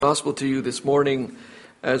Gospel to you this morning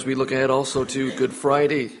as we look ahead also to Good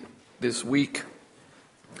Friday this week.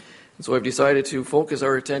 And so I've decided to focus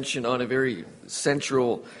our attention on a very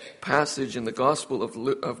central passage in the Gospel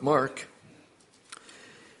of Mark.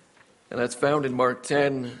 And that's found in Mark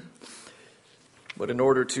 10. But in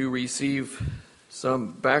order to receive some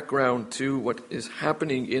background to what is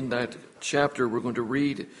happening in that chapter, we're going to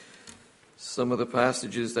read some of the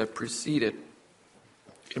passages that precede it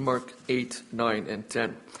in Mark 8, 9, and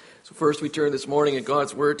 10. So first we turn this morning in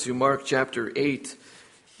God's Word to Mark chapter 8,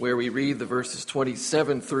 where we read the verses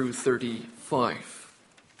 27 through 35.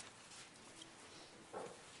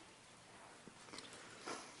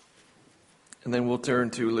 And then we'll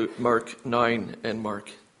turn to Mark 9 and Mark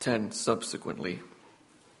 10 subsequently.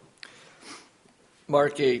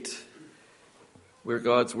 Mark 8, where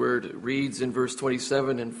God's Word reads in verse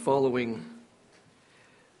 27 and following.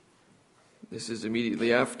 This is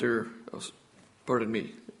immediately after,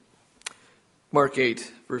 Mark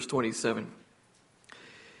 8, verse 27.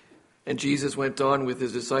 And Jesus went on with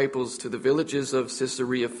his disciples to the villages of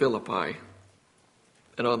Caesarea Philippi.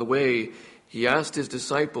 And on the way, he asked his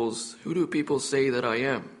disciples, "Who do people say that I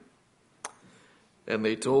am?" And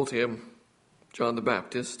they told him, "John the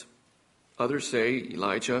Baptist. Others say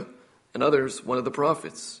Elijah, and others one of the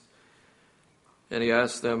prophets." And he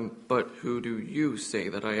asked them, "But who do you say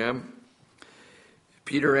that I am?"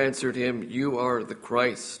 Peter answered him, "You are the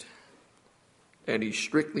Christ." And he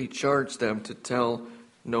strictly charged them to tell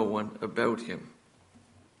no one about him.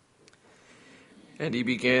 And he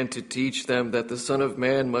began to teach them that the Son of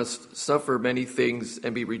Man must suffer many things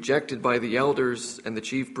and be rejected by the elders and the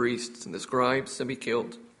chief priests and the scribes and be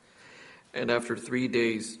killed, and after 3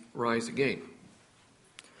 days rise again.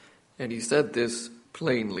 And he said this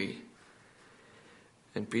plainly.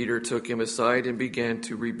 And Peter took him aside and began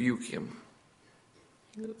to rebuke him.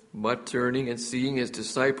 But turning and seeing his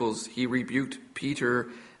disciples, he rebuked Peter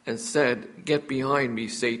and said, "Get behind me,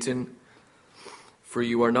 Satan, for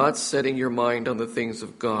you are not setting your mind on the things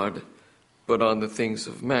of God, but on the things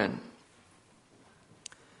of men."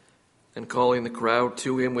 And calling the crowd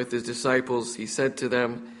to him with his disciples, he said to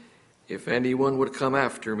them, "If anyone would come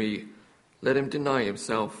after me, let him deny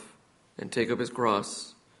himself and take up his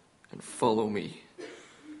cross and follow me.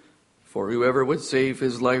 For whoever would save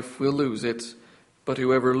his life will lose it, but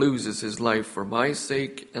whoever loses his life for my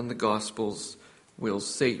sake and the gospel's will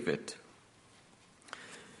save it."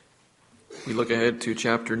 We look ahead to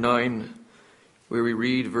chapter 9, where we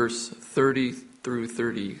read verse 30 through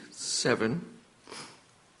 37.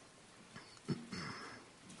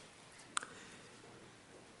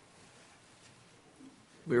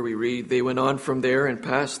 Where we read, "They went on from there and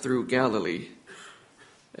passed through Galilee,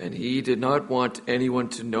 and he did not want anyone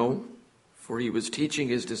to know, for he was teaching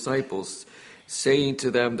his disciples, saying to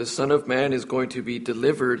them, 'The Son of Man is going to be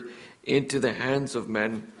delivered into the hands of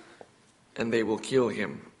men, and they will kill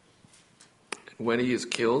him. And when he is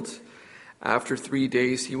killed, after 3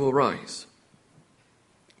 days he will rise.'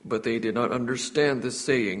 But they did not understand this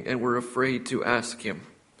saying and were afraid to ask him.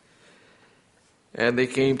 And they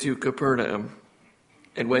came to Capernaum,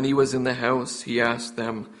 and when he was in the house, he asked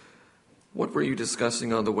them, 'What were you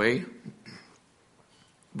discussing on the way?'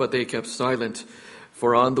 But they kept silent,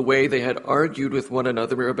 for on the way they had argued with one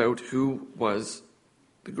another about who was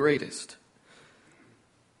the greatest.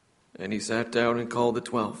 And he sat down and called the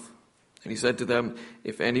 12. And he said to them,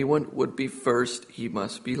 'If anyone would be first, he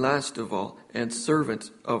must be last of all and servant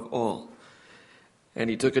of all.' And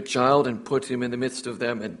he took a child and put him in the midst of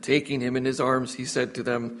them, and taking him in his arms, he said to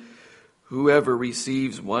them, 'Whoever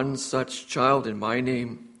receives one such child in my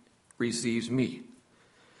name receives me.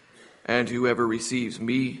 And whoever receives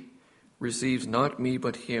me receives not me,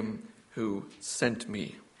 but him who sent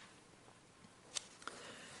me.'"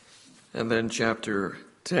 And then chapter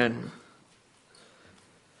 10,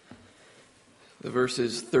 the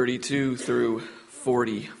verses 32 through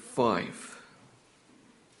 45.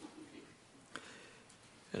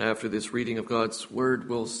 And after this reading of God's Word,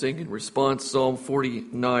 we'll sing in response Psalm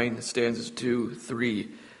 49, stanzas 2,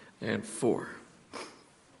 3, and 4.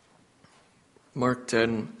 Mark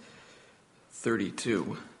 10,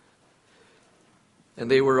 32. "And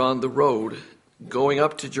they were on the road, going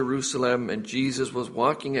up to Jerusalem, and Jesus was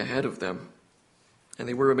walking ahead of them. And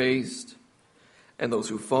they were amazed, and those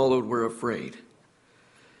who followed were afraid.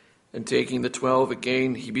 And taking the 12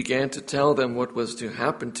 again, he began to tell them what was to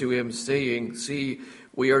happen to him, saying, 'See,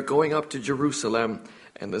 we are going up to Jerusalem,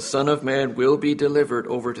 and the Son of Man will be delivered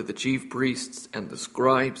over to the chief priests and the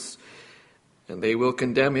scribes, and they will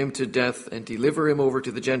condemn him to death and deliver him over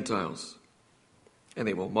to the Gentiles. And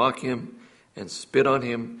they will mock him and spit on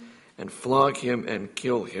him and flog him and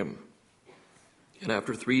kill him. and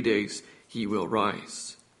after 3 days he will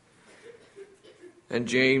rise." And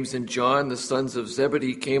James and John, the sons of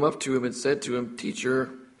Zebedee, came up to him and said to him, "Teacher,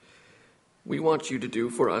 we want you to do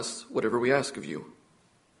for us whatever we ask of you."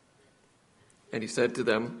 And he said to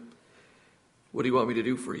them, "What do you want me to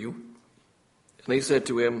do for you?" And they said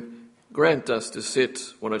to him, "Grant us to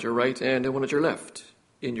sit one at your right hand and one at your left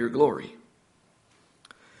in your glory."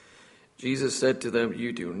 Jesus said to them,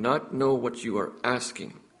 "You do not know what you are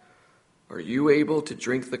asking. Are you able to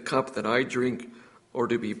drink the cup that I drink, or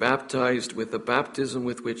to be baptized with the baptism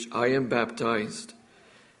with which I am baptized?"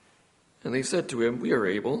 And they said to him, "We are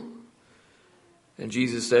able." And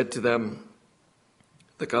Jesus said to them,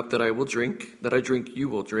 "The cup that I drink, you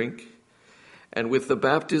will drink. And with the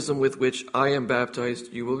baptism with which I am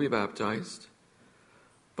baptized, you will be baptized.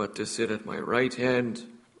 But to sit at my right hand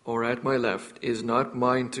or at my left is not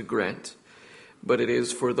mine to grant, but it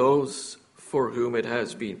is for those for whom it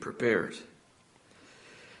has been prepared."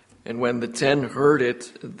 And when the 10 heard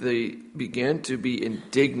it, they began to be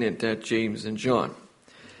indignant at James and John.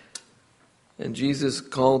 And Jesus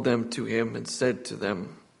called them to him and said to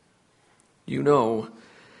them, "You know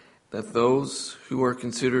that those who are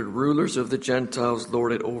considered rulers of the Gentiles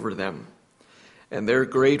lord it over them, and their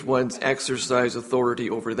great ones exercise authority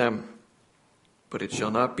over them. But it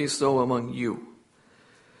shall not be so among you.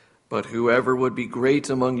 But whoever would be great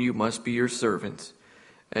among you must be your servant,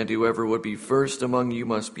 and whoever would be first among you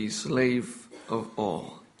must be slave of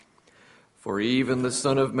all. For even the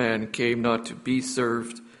Son of Man came not to be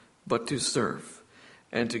served, but to serve,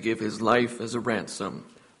 and to give his life as a ransom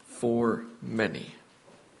for many."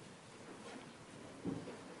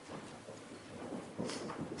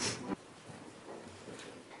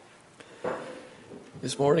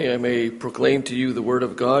 This morning I may proclaim to you the Word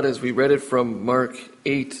of God as we read it from Mark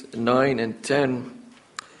 8, 9, and 10.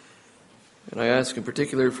 And I ask in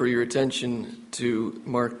particular for your attention to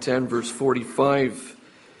Mark 10, verse 45,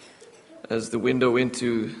 as the window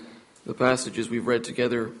into the passages we've read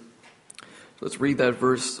together. Let's read that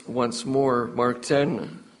verse once more. Mark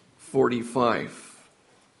 10, 45,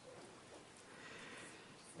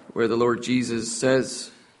 where the Lord Jesus says,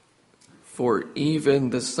 "For even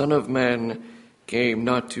the Son of Man came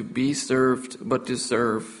not to be served, but to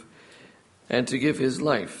serve, and to give his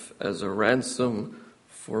life as a ransom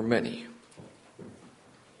for many."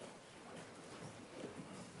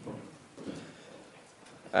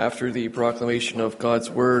 After the proclamation of God's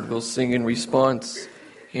word, we'll sing in response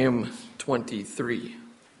hymn 23.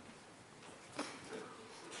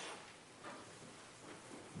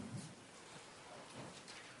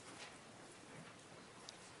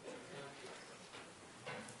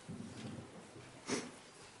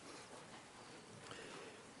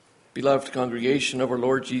 Beloved congregation of our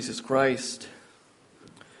Lord Jesus Christ,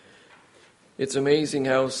 it's amazing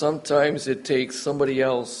how sometimes it takes somebody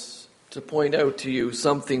else to point out to you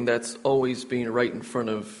something that's always been right in front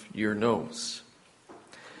of your nose.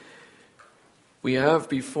 We have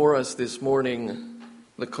before us this morning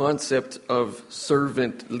the concept of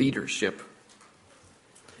servant leadership.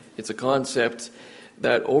 It's a concept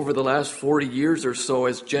that over the last 40 years or so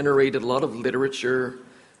has generated a lot of literature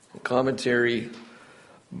and commentary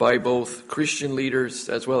by both Christian leaders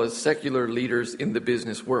as well as secular leaders in the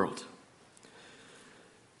business world.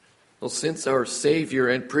 Well, since our Savior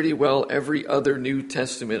and pretty well every other New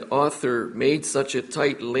Testament author made such a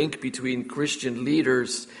tight link between Christian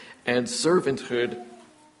leaders and servanthood,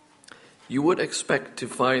 you would expect to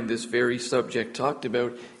find this very subject talked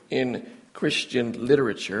about in Christian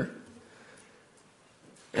literature.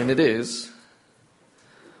 And it is.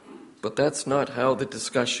 But that's not how the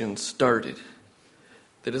discussion started.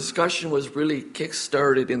 The discussion was really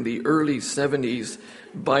kick-started in the early 70s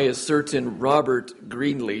by a certain Robert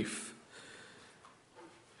Greenleaf,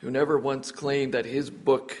 who never once claimed that his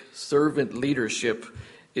book, Servant Leadership,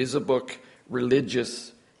 is a book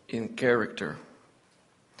religious in character.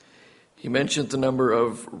 He mentioned the number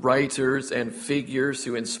of writers and figures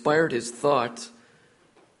who inspired his thought,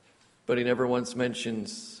 but he never once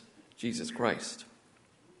mentions Jesus Christ.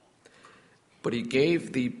 But he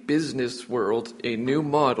gave the business world a new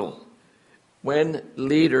model. When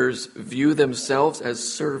leaders view themselves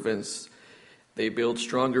as servants, they build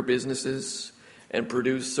stronger businesses and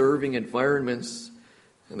produce serving environments,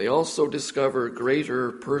 and they also discover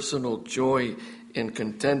greater personal joy and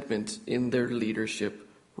contentment in their leadership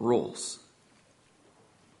roles.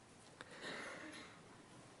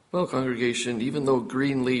 Well, congregation, even though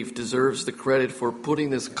Greenleaf deserves the credit for putting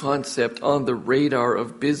this concept on the radar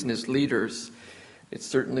of business leaders, it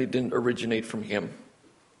certainly didn't originate from him.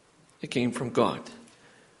 It came from God,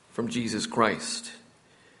 from Jesus Christ.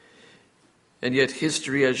 And yet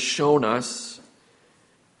history has shown us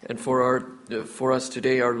And for us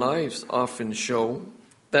today, our lives often show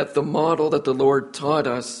that the model that the Lord taught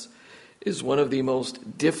us is one of the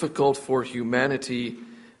most difficult for humanity,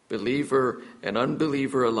 believer and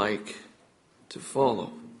unbeliever alike, to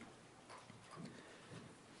follow.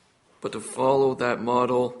 But to follow that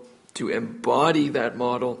model, to embody that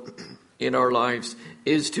model in our lives,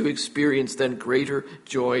 is to experience then greater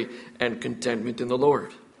joy and contentment in the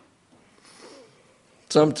Lord.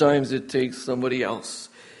 Sometimes it takes somebody else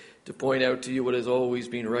to point out to you what has always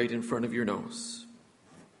been right in front of your nose.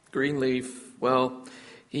 Greenleaf, well,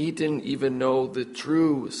 he didn't even know the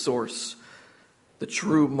true source, the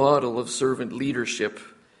true model of servant leadership,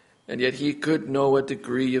 and yet he could know a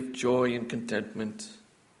degree of joy and contentment.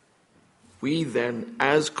 We then,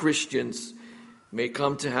 as Christians, may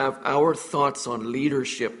come to have our thoughts on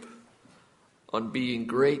leadership, on being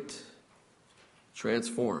great,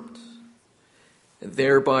 transformed, and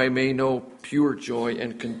thereby may know pure joy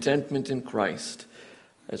and contentment in Christ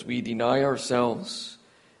as we deny ourselves,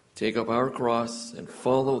 take up our cross, and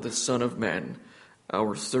follow the Son of Man,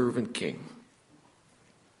 our servant King.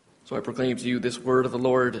 So I proclaim to you this word of the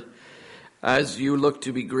Lord: as you look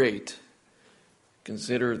to be great,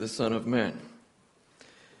 consider the Son of Man.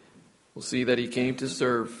 We'll see that he came to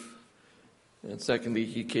serve, and secondly,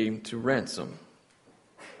 he came to ransom.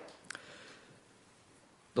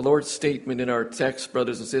 The Lord's statement in our text,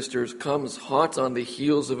 brothers and sisters, comes hot on the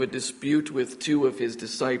heels of a dispute with two of his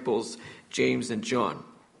disciples, James and John.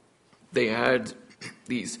 They had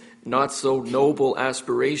these not so noble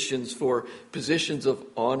aspirations for positions of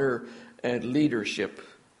honor and leadership.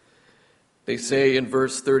 They say in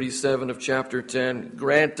verse 37 of chapter 10,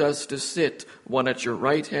 "Grant us to sit, one at your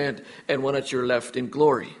right hand and one at your left in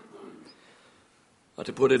glory."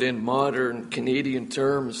 To put it in modern Canadian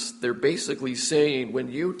terms, they're basically saying,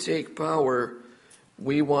 when you take power,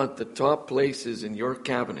 we want the top places in your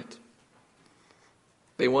cabinet.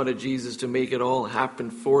 They wanted Jesus to make it all happen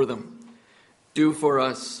for them. Do for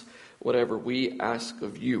us whatever we ask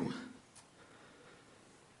of you.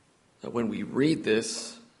 Now, when we read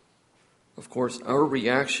this, of course, our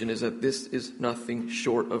reaction is that this is nothing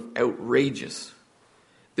short of outrageous.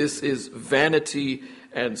 This is vanity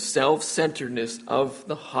and self-centeredness of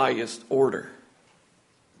the highest order.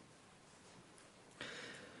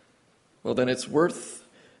 Well, then it's worth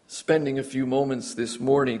spending a few moments this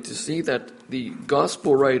morning to see that the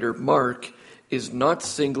gospel writer Mark is not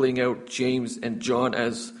singling out James and John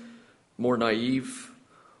as more naive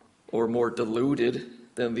or more deluded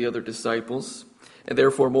than the other disciples, and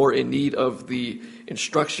therefore more in need of the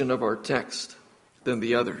instruction of our text than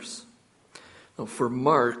the others. Now, for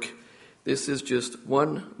Mark, this is just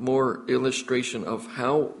one more illustration of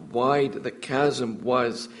how wide the chasm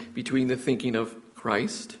was between the thinking of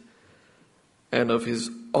Christ and of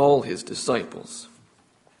all his disciples.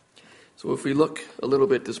 So if we look a little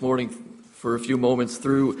bit this morning for a few moments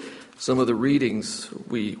through some of the readings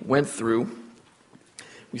we went through,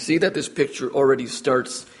 we see that this picture already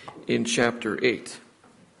starts in chapter 8.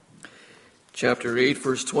 Chapter 8,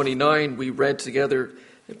 verse 29, we read together,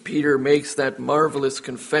 Peter makes that marvelous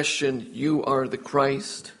confession, "You are the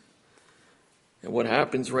Christ." And what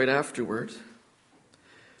happens right afterward?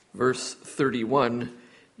 Verse 31,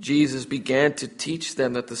 Jesus began to teach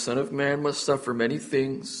them that the Son of Man must suffer many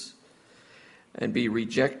things and be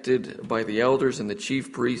rejected by the elders and the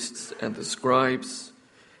chief priests and the scribes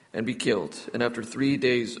and be killed, and after 3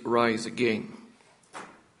 days rise again.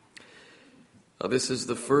 Now, this is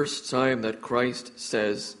the first time that Christ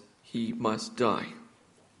says he must die.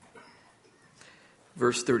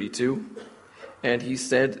 Verse 32, and he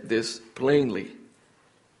said this plainly.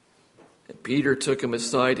 And Peter took him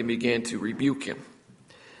aside and began to rebuke him.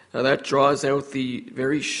 Now that draws out the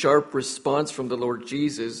very sharp response from the Lord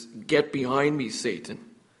Jesus, "Get behind me, Satan."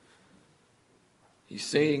 He's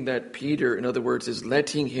saying that Peter, in other words, is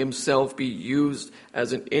letting himself be used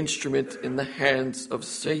as an instrument in the hands of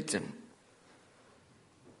Satan.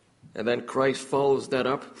 And then Christ follows that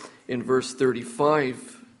up in verse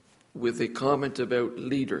 35 with a comment about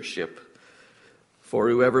leadership. "For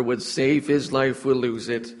whoever would save his life will lose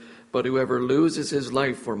it, but whoever loses his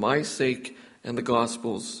life for my sake and the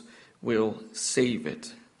gospel's will save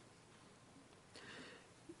it."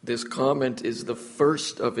 This comment is the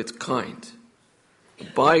first of its kind.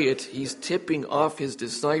 By it, he's tipping off his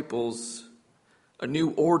disciples. A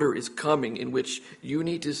new order is coming in which you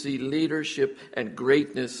need to see leadership and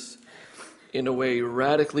greatness in a way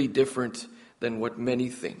radically different than what many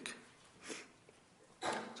think.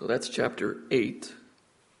 So that's chapter 8.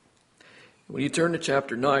 When you turn to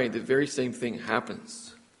chapter 9, the very same thing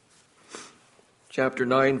happens. chapter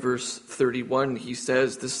 9, verse 31, he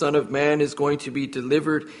says, "The Son of Man is going to be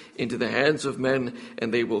delivered into the hands of men,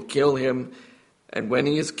 and they will kill him. And when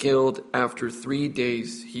he is killed, after 3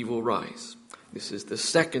 days he will rise." This is the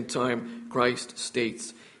second time Christ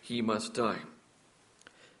states he must die.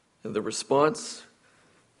 And the response,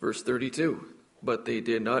 verse 32, "But they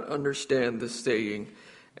did not understand the saying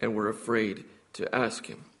and were afraid to ask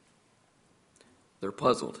him." They're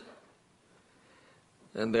puzzled.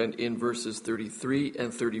 And then in verses 33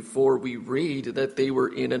 and 34, we read that they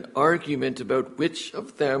were in an argument about which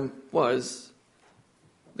of them was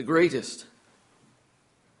the greatest.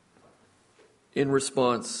 In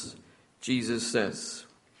response, Jesus says,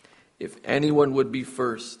 "If anyone would be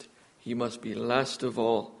first, he must be last of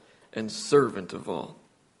all and servant of all."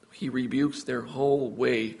 He rebukes their whole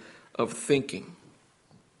way of thinking.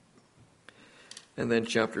 And then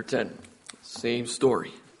chapter 10, same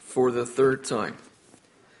story for the third time.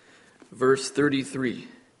 Verse 33,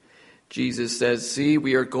 Jesus says, "See,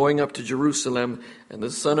 we are going up to Jerusalem, and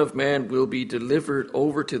the Son of Man will be delivered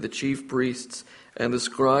over to the chief priests and the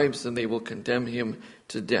scribes, and they will condemn him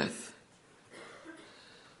to death."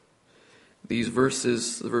 These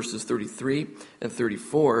verses 33 and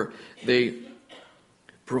 34, they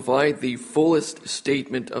provide the fullest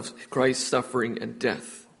statement of Christ's suffering and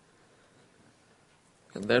death.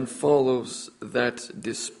 And then follows that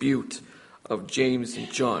dispute of James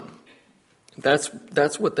and John.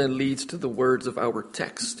 That's what then leads to the words of our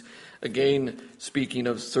text. Again, speaking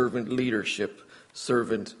of servant leadership,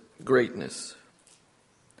 servant greatness.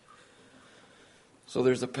 So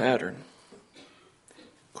there's a pattern.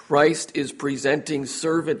 Christ is presenting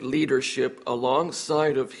servant leadership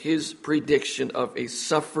alongside of his prediction of a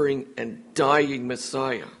suffering and dying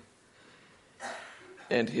Messiah.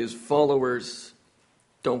 And his followers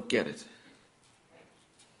don't get it.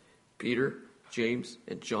 Peter, James,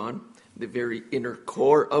 and John, the very inner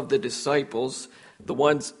core of the disciples, the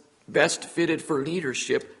ones best fitted for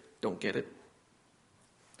leadership, don't get it.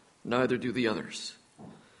 Neither do the others.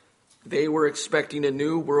 They were expecting a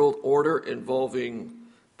new world order involving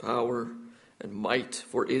power and might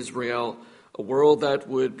for Israel, a world that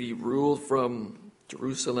would be ruled from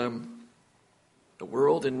Jerusalem, a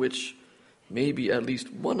world in which maybe at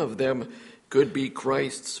least one of them could be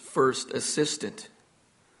Christ's first assistant.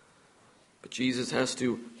 But Jesus has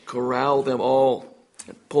to corral them all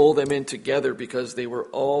and pull them in together because they were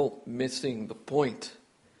all missing the point.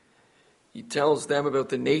 He tells them about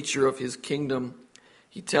the nature of his kingdom.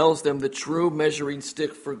 He tells them the true measuring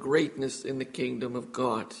stick for greatness in the kingdom of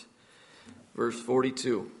God. Verse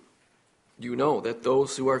 42, "You know that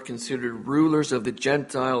those who are considered rulers of the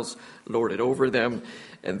Gentiles lord it over them,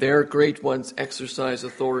 and their great ones exercise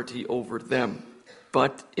authority over them.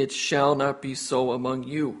 But it shall not be so among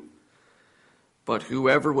you. But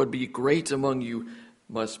whoever would be great among you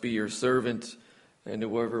must be your servant, and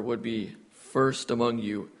whoever would be first among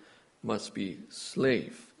you must be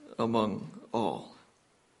slave among all."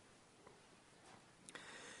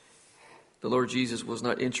 The Lord Jesus was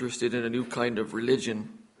not interested in a new kind of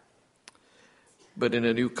religion, but in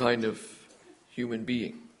a new kind of human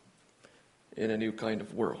being, in a new kind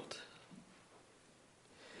of world.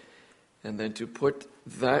 And then to put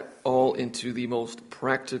that all into the most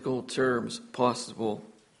practical terms possible,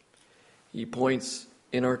 he points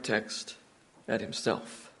in our text at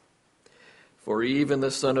himself. "For even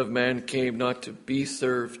the Son of Man came not to be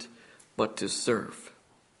served, but to serve."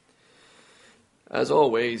 As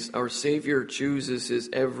always, our Savior chooses his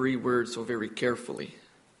every word so very carefully.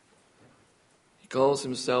 He calls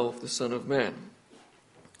himself the Son of Man,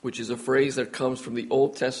 which is a phrase that comes from the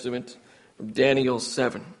Old Testament, from Daniel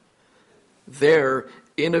 7. There,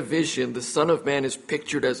 in a vision, the Son of Man is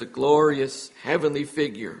pictured as a glorious heavenly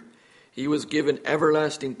figure. He was given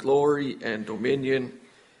everlasting glory and dominion.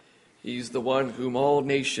 He's the one whom all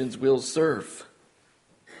nations will serve.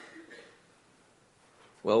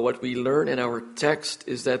 Well, what we learn in our text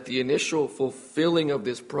is that the initial fulfilling of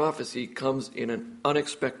this prophecy comes in an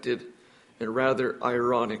unexpected and rather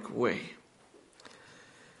ironic way.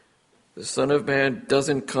 The Son of Man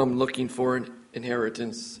doesn't come looking for an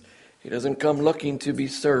inheritance. He doesn't come looking to be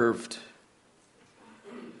served.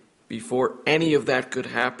 Before any of that could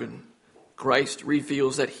happen, Christ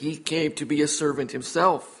reveals that he came to be a servant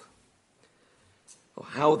himself.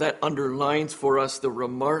 How that underlines for us the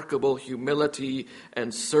remarkable humility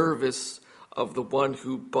and service of the one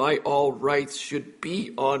who by all rights should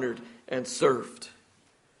be honored and served.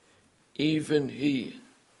 Even he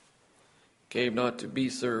came not to be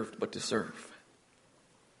served, but to serve.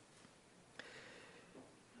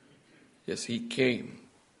 Yes, he came,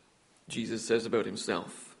 Jesus says about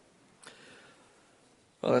himself,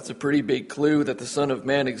 Well, that's a pretty big clue that the Son of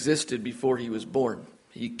Man existed before he was born.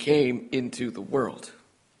 He came into the world.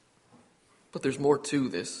 But there's more to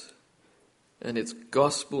this, and it's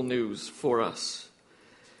gospel news for us.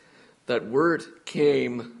 That word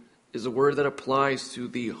came is a word that applies to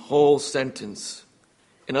the whole sentence.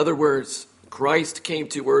 In other words, Christ came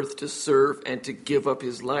to earth to serve and to give up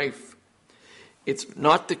his life. It's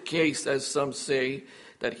not the case, as some say,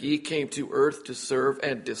 that he came to earth to serve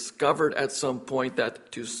and discovered at some point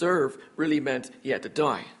that to serve really meant he had to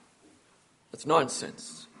die. That's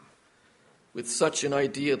nonsense. With such an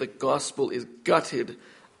idea, the gospel is gutted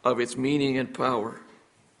of its meaning and power.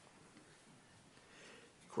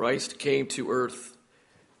 Christ came to earth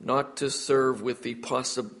not to serve with the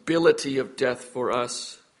possibility of death for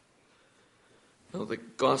us. No, the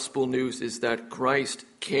gospel news is that Christ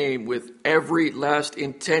came with every last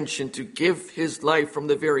intention to give his life from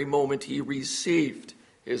the very moment he received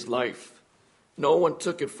his life. No one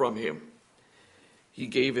took it from him. He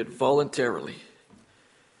gave it voluntarily.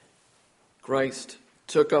 Christ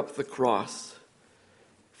took up the cross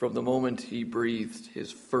from the moment he breathed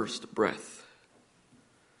his first breath.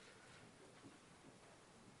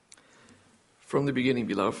 From the beginning,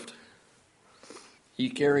 beloved, he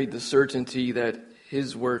carried the certainty that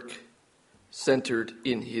his work centered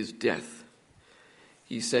in his death.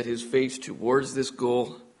 He set his face towards this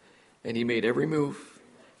goal, and he made every move,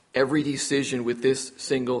 every decision with this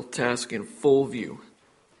single task in full view.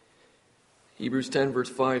 Hebrews 10 verse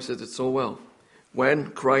 5 says it so well.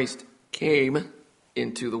 When Christ came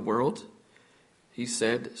into the world, he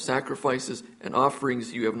said, "Sacrifices and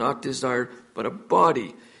offerings you have not desired, but a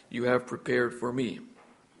body you have prepared for me."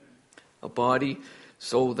 A body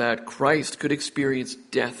so that Christ could experience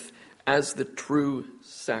death as the true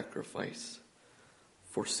sacrifice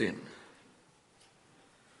for sin.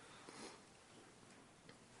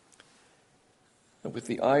 And with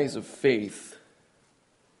the eyes of faith,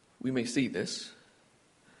 we may see this.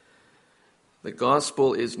 The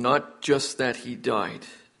gospel is not just that he died,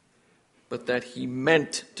 but that he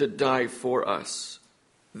meant to die for us.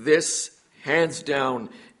 This, hands down,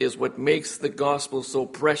 is what makes the gospel so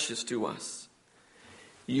precious to us.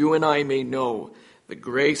 You and I may know the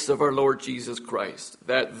grace of our Lord Jesus Christ,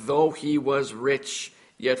 that though he was rich,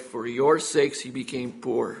 yet for your sakes he became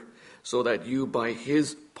poor, so that you by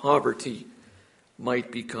his poverty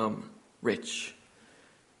might become rich.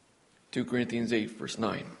 2 Corinthians 8 verse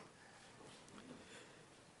 9.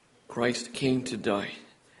 Christ came to die,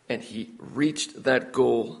 and he reached that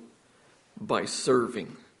goal by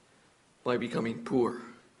serving, by becoming poor,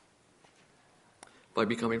 by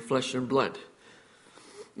becoming flesh and blood,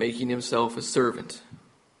 making himself a servant.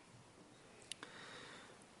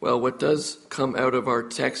 Well, what does come out of our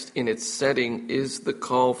text in its setting is the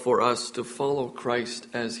call for us to follow Christ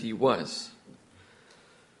as he was.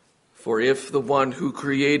 For if the one who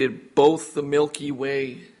created both the Milky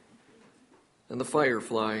Way and the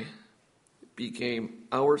firefly became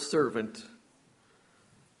our servant,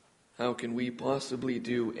 how can we possibly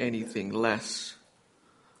do anything less?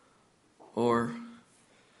 Or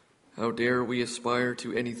how dare we aspire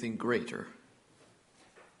to anything greater?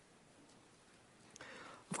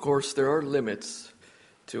 Of course, there are limits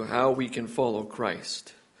to how we can follow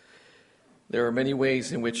Christ. There are many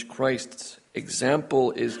ways in which Christ's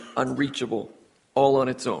example is unreachable, all on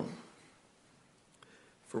its own.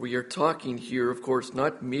 For we are talking here, of course,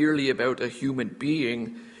 not merely about a human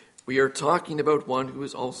being. We are talking about one who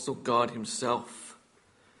is also God himself.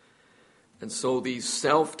 And so the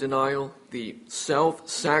self-denial, the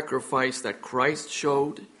self-sacrifice that Christ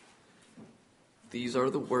showed, these are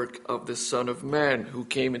the work of the Son of Man who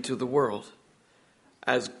came into the world.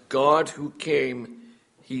 As God who came,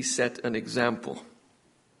 he set an example.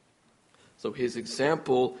 So his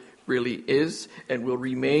example really is and will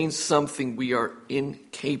remain something we are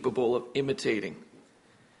incapable of imitating,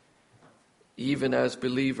 even as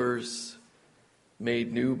believers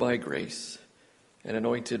made new by grace and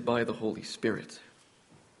anointed by the Holy Spirit.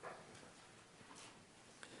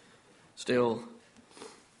 Still,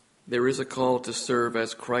 there is a call to serve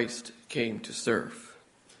as Christ came to serve.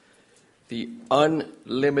 The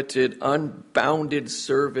unlimited, unbounded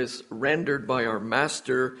service rendered by our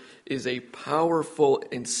Master is a powerful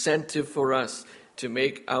incentive for us to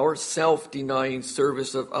make our self-denying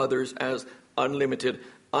service of others as unlimited,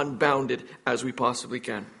 unbounded as we possibly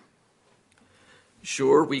can.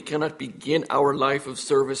 Sure, we cannot begin our life of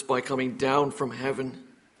service by coming down from heaven,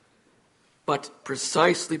 but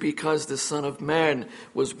precisely because the Son of Man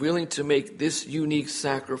was willing to make this unique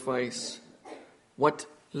sacrifice, what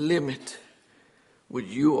limit would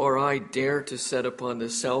you or I dare to set upon the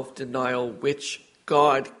self-denial which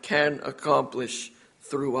God can accomplish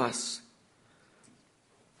through us.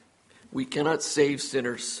 We cannot save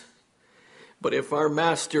sinners. But if our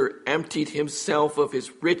Master emptied himself of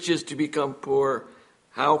his riches to become poor,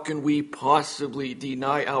 how can we possibly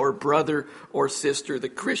deny our brother or sister the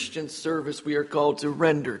Christian service we are called to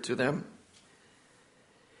render to them?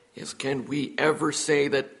 Yes, can we ever say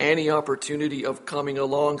that any opportunity of coming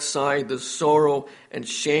alongside the sorrow and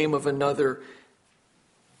shame of another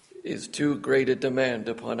is too great a demand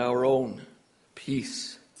upon our own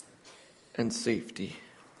peace and safety?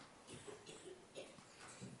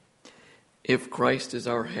 If Christ is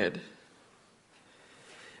our head,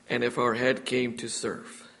 and if our head came to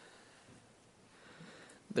serve,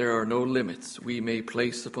 there are no limits we may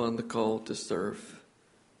place upon the call to serve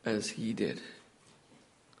as he did.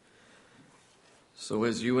 So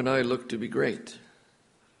as you and I look to be great,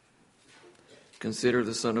 consider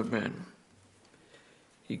the Son of Man.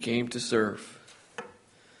 He came to serve,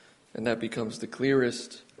 and that becomes the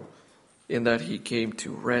clearest in that he came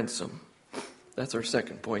to ransom. That's our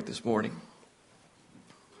second point this morning.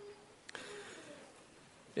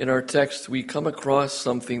 In our text, we come across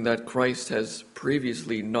something that Christ has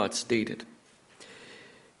previously not stated.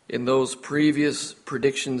 In those previous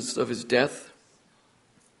predictions of his death,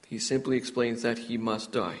 he simply explains that he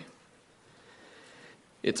must die.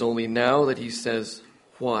 It's only now that he says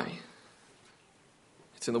why.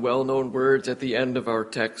 It's in the well-known words at the end of our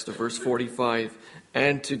text of verse 45,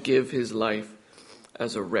 and to give his life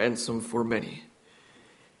as a ransom for many.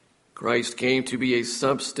 Christ came to be a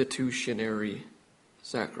substitutionary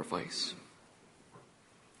sacrifice.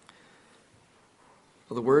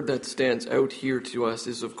 Well, the word that stands out here to us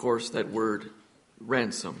is, of course, that word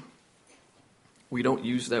ransom. We don't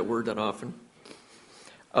use that word that often,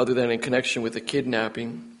 other than in connection with a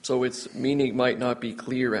kidnapping, so its meaning might not be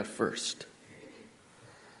clear at first.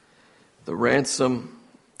 A ransom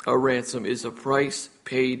is a price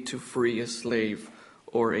paid to free a slave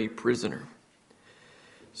or a prisoner.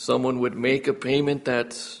 Someone would make a payment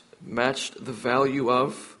that matched the value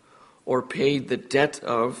of or paid the debt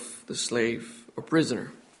of the slave or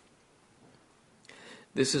prisoner.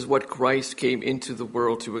 This is what Christ came into the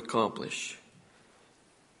world to accomplish.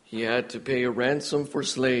 He had to pay a ransom for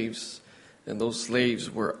slaves, and those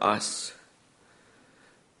slaves were us.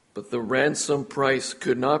 But the ransom price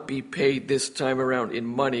could not be paid this time around in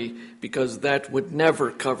money, because that would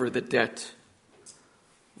never cover the debt.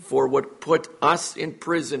 For what put us in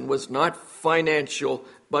prison was not financial,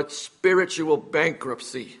 but spiritual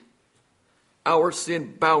bankruptcy. Our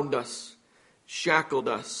sin bound us, shackled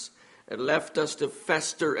us, and left us to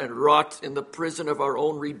fester and rot in the prison of our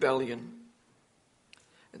own rebellion.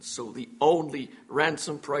 And so the only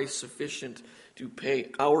ransom price sufficient to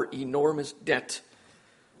pay our enormous debt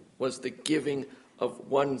was the giving of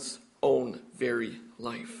one's own very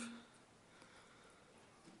life.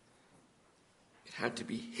 It had to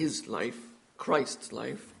be his life, Christ's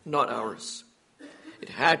life, not ours. It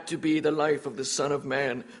had to be the life of the Son of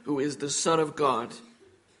Man, who is the Son of God.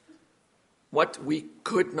 What we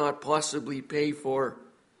could not possibly pay for,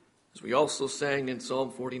 as we also sang in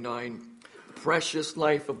Psalm 49, the precious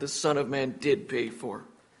life of the Son of Man did pay for.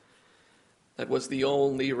 That was the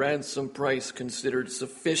only ransom price considered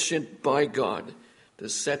sufficient by God to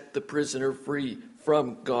set the prisoner free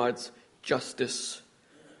from God's justice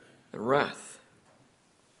and wrath.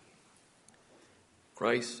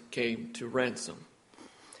 Christ came to ransom.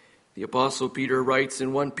 The Apostle Peter writes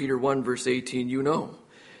in 1 Peter 1 verse 18, you know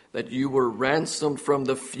that you were ransomed from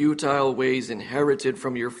the futile ways inherited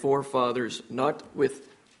from your forefathers, not with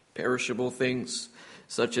perishable things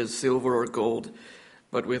such as silver or gold,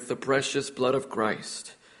 but with the precious blood of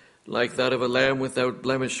Christ, like that of a lamb without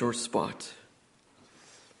blemish or spot.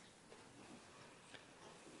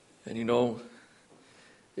 And you know,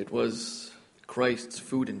 it was Christ's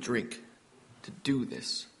food and drink to do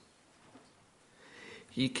this.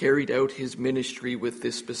 He carried out his ministry with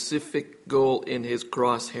this specific goal in his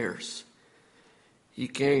crosshairs. He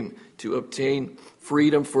came to obtain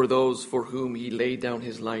freedom for those for whom he laid down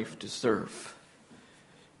his life to serve.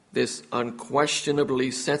 This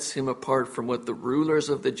unquestionably sets him apart from what the rulers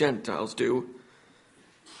of the Gentiles do.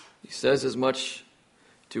 He says as much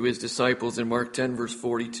to his disciples in Mark 10 verse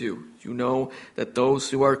 42. You know that those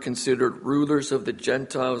who are considered rulers of the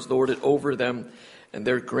Gentiles lord it over them, and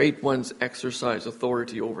their great ones exercise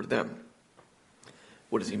authority over them.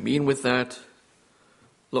 What does he mean with that?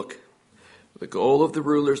 Look, the goal of the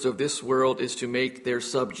rulers of this world is to make their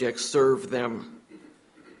subjects serve them.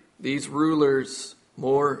 These rulers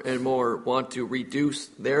more and more want to reduce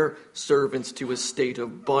their servants to a state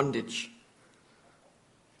of bondage.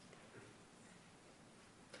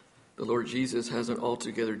 The Lord Jesus has an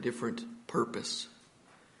altogether different purpose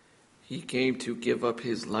he came to give up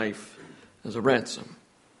his life as a ransom.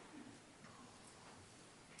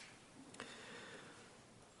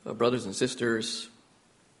 Brothers and sisters,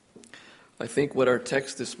 I think what our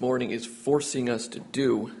text this morning is forcing us to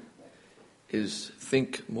do is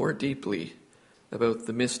think more deeply about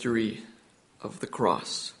the mystery of the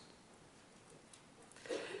cross.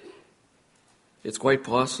 It's quite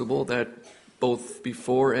possible that both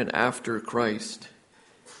before and after Christ,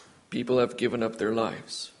 people have given up their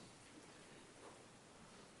lives.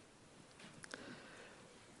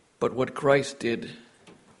 But what Christ did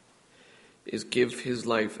is give his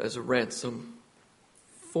life as a ransom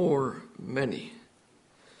for many.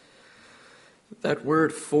 That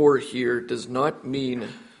word "for" here does not mean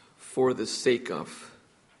for the sake of.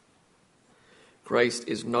 Christ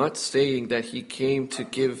is not saying that he came to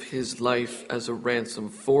give his life as a ransom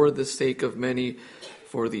for the sake of many,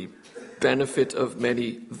 for the benefit of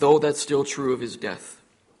many, though that's still true of his death.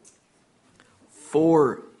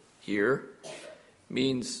 For here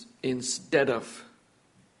means instead of,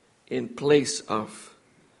 in place of.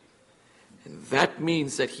 And that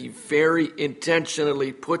means that he very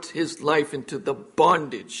intentionally put his life into the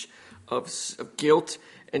bondage of guilt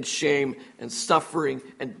and shame and suffering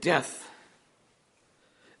and death.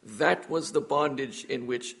 That was the bondage in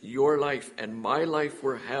which your life and my life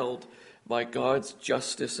were held by God's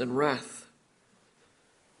justice and wrath.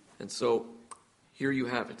 And so, here you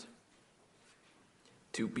have it.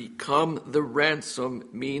 To become the ransom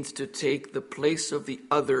means to take the place of the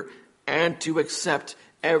other and to accept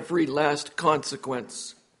every last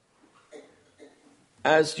consequence.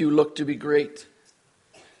 As you look to be great,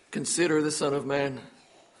 consider the Son of Man.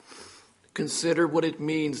 Consider what it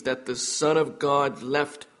means that the Son of God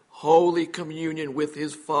left holy communion with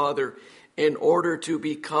his Father in order to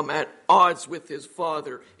become at odds with his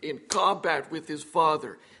Father, in combat with his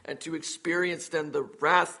Father, and to experience then the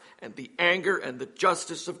wrath and the anger and the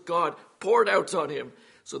justice of God poured out on him,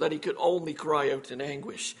 so that he could only cry out in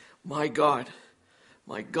anguish, my God,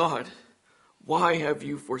 why have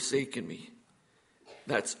you forsaken me?"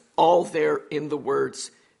 That's all there in the words,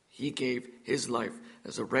 he gave his life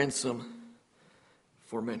as a ransom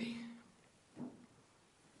for many.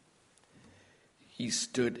 He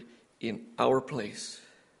stood in our place,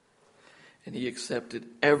 and he accepted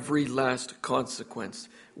every last consequence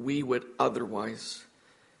we would otherwise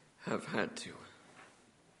have had to.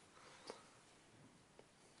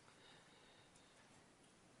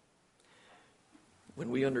 When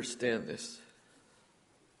we understand this,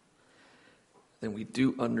 then we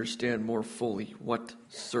do understand more fully what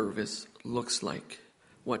service looks like,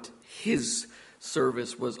 what his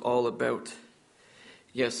service was all about.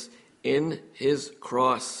 Yes, in his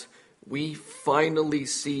cross, we finally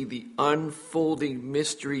see the unfolding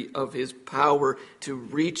mystery of his power to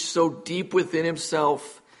reach so deep within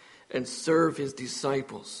himself and serve his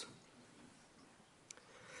disciples.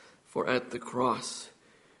 For at the cross,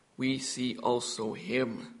 we see also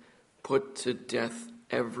him put to death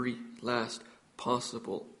every last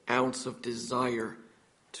possible ounce of desire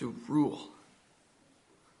to rule.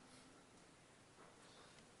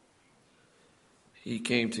 He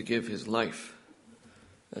came to give his life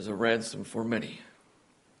as a ransom for many.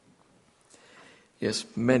 Yes,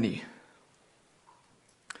 many.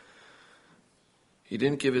 He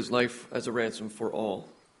didn't give his life as a ransom for all,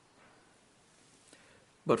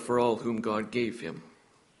 but for all whom God gave him.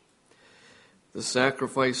 The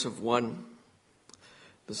sacrifice of one,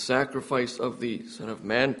 the sacrifice of the Son of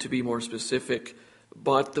Man, to be more specific,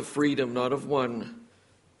 bought the freedom not of one,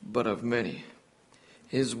 but of many.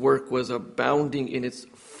 His work was abounding in its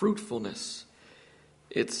fruitfulness,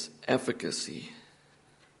 its efficacy.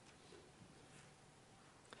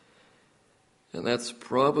 And that's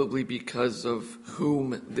probably because of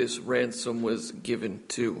whom this ransom was given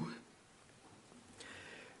to.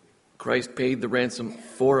 Christ paid the ransom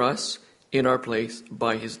for us in our place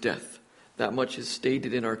by his death. That much is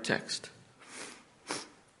stated in our text.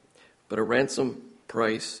 But a ransom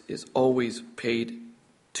price is always paid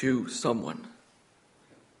to someone.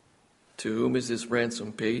 To whom is this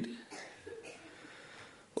ransom paid?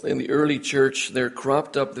 Well, in the early church, there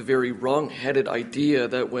cropped up the very wrong-headed idea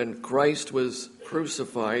that when Christ was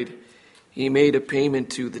crucified, he made a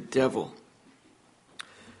payment to the devil.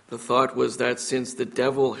 The thought was that since the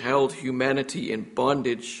devil held humanity in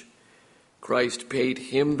bondage, Christ paid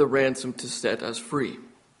him the ransom to set us free.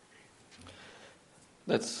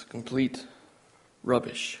 That's complete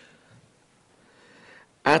rubbish.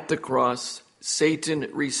 At the cross, Satan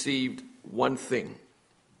received one thing,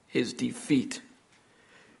 his defeat.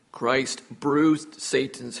 Christ bruised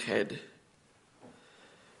Satan's head.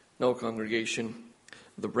 No, congregation,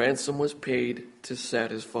 The ransom was paid to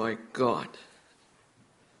satisfy God.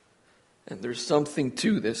 And there's something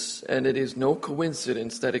to this, and it is no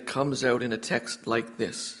coincidence that it comes out in a text like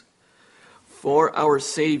this. For our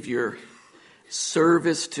Savior,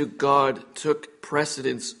 service to God took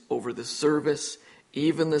precedence over the service,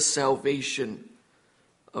 even the salvation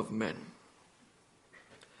of men.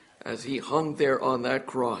 As he hung there on that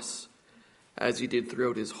cross, as he did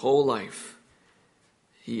throughout his whole life,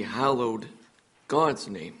 he hallowed God's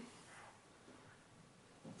name.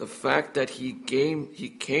 The fact that he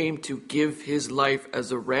came to give his life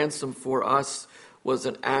as a ransom for us was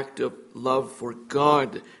an act of love for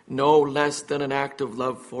God, no less than an act of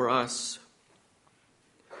love for us.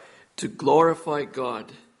 To glorify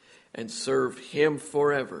God and serve him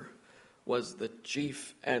forever was the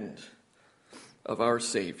chief end of our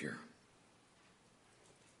Savior.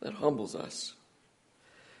 That humbles us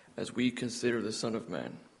as we consider the Son of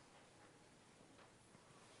Man.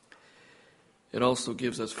 It also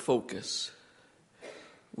gives us focus.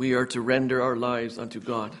 We are to render our lives unto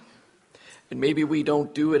God. And maybe we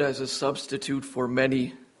don't do it as a substitute for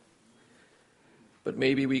many, but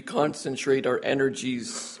maybe we concentrate our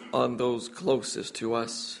energies on those closest to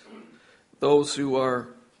us, those who are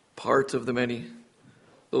part of the many,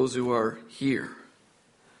 those who are here.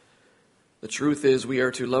 The truth is, we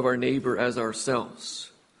are to love our neighbor as ourselves.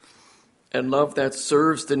 And love that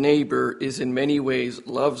serves the neighbor is in many ways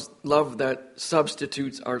love that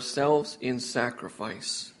substitutes ourselves in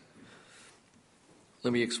sacrifice.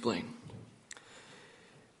 Let me explain.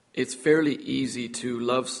 It's fairly easy to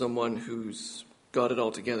love someone who's got it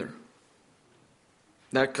all together.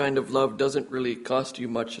 That kind of love doesn't really cost you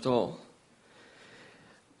much at all.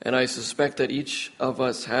 And I suspect that each of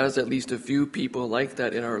us has at least a few people like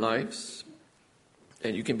that in our lives.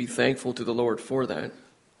 And you can be thankful to the Lord for that.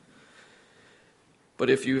 But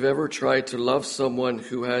if you've ever tried to love someone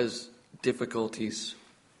who has difficulties,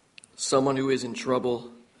 someone who is in trouble,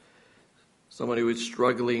 someone who is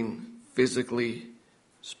struggling physically,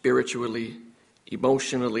 spiritually,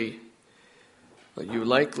 emotionally, you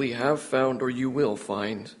likely have found or you will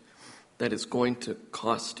find that it's going to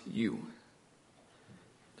cost you.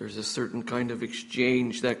 There's a certain kind of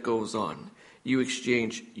exchange that goes on. You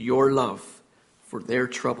exchange your love for their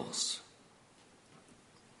troubles.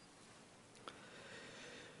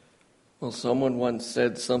 Well, someone once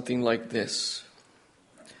said something like this: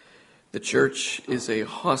 the church is a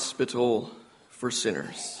hospital for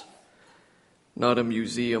sinners, not a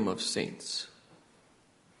museum of saints.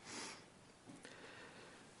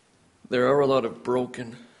 There are a lot of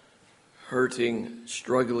broken, hurting,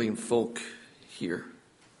 struggling folk here.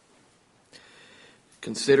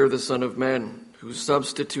 Consider the Son of Man who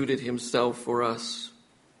substituted himself for us.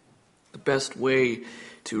 The best way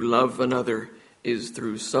to love another is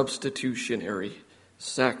through substitutionary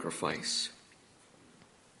sacrifice.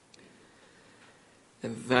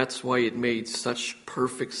 And that's why it made such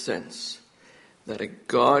perfect sense that a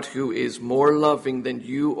God who is more loving than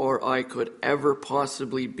you or I could ever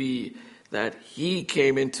possibly be, that he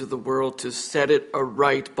came into the world to set it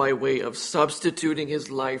aright by way of substituting his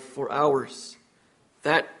life for ours.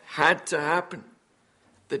 That had to happen.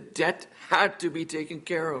 The debt had to be taken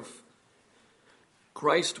care of.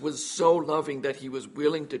 Christ was so loving that he was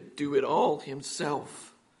willing to do it all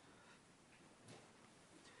himself.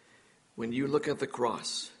 When you look at the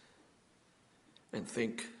cross and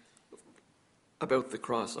think about the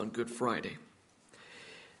cross on Good Friday,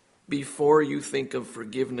 before you think of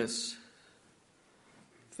forgiveness,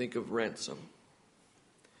 think of ransom.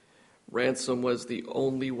 Ransom was the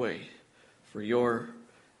only way for your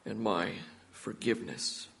and my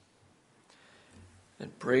forgiveness.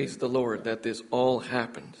 And praise the Lord that this all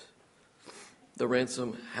happened. The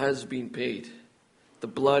ransom has been paid. The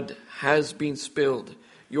blood has been spilled.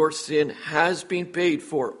 Your sin has been paid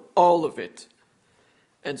for, all of it.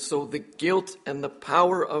 And so the guilt and the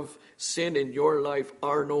power of sin in your life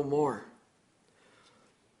are no more.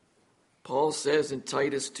 Paul says in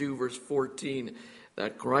Titus 2 verse 14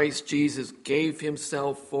 that Christ Jesus gave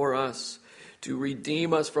himself for us to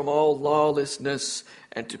redeem us from all lawlessness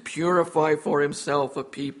and to purify for himself a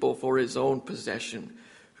people for his own possession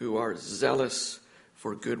who are zealous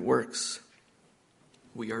for good works.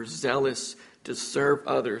 We are zealous to serve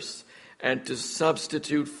others and to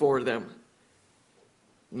substitute for them,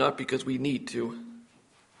 not because we need to,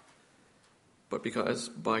 but because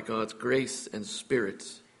by God's grace and Spirit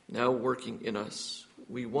now working in us,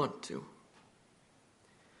 we want to.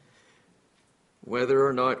 Whether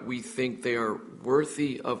or not we think they are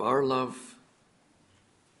worthy of our love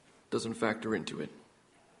doesn't factor into it.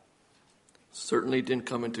 Certainly didn't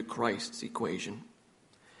come into Christ's equation.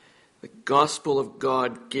 The gospel of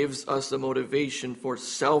God gives us a motivation for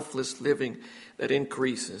selfless living that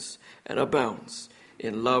increases and abounds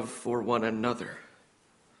in love for one another.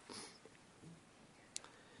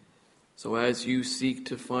 So as you seek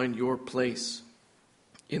to find your place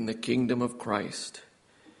in the kingdom of Christ,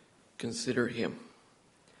 consider him.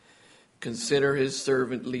 Consider his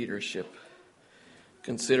servant leadership.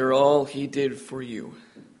 Consider all he did for you.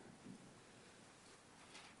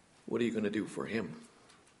 What are you going to do for him?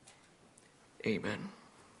 Amen.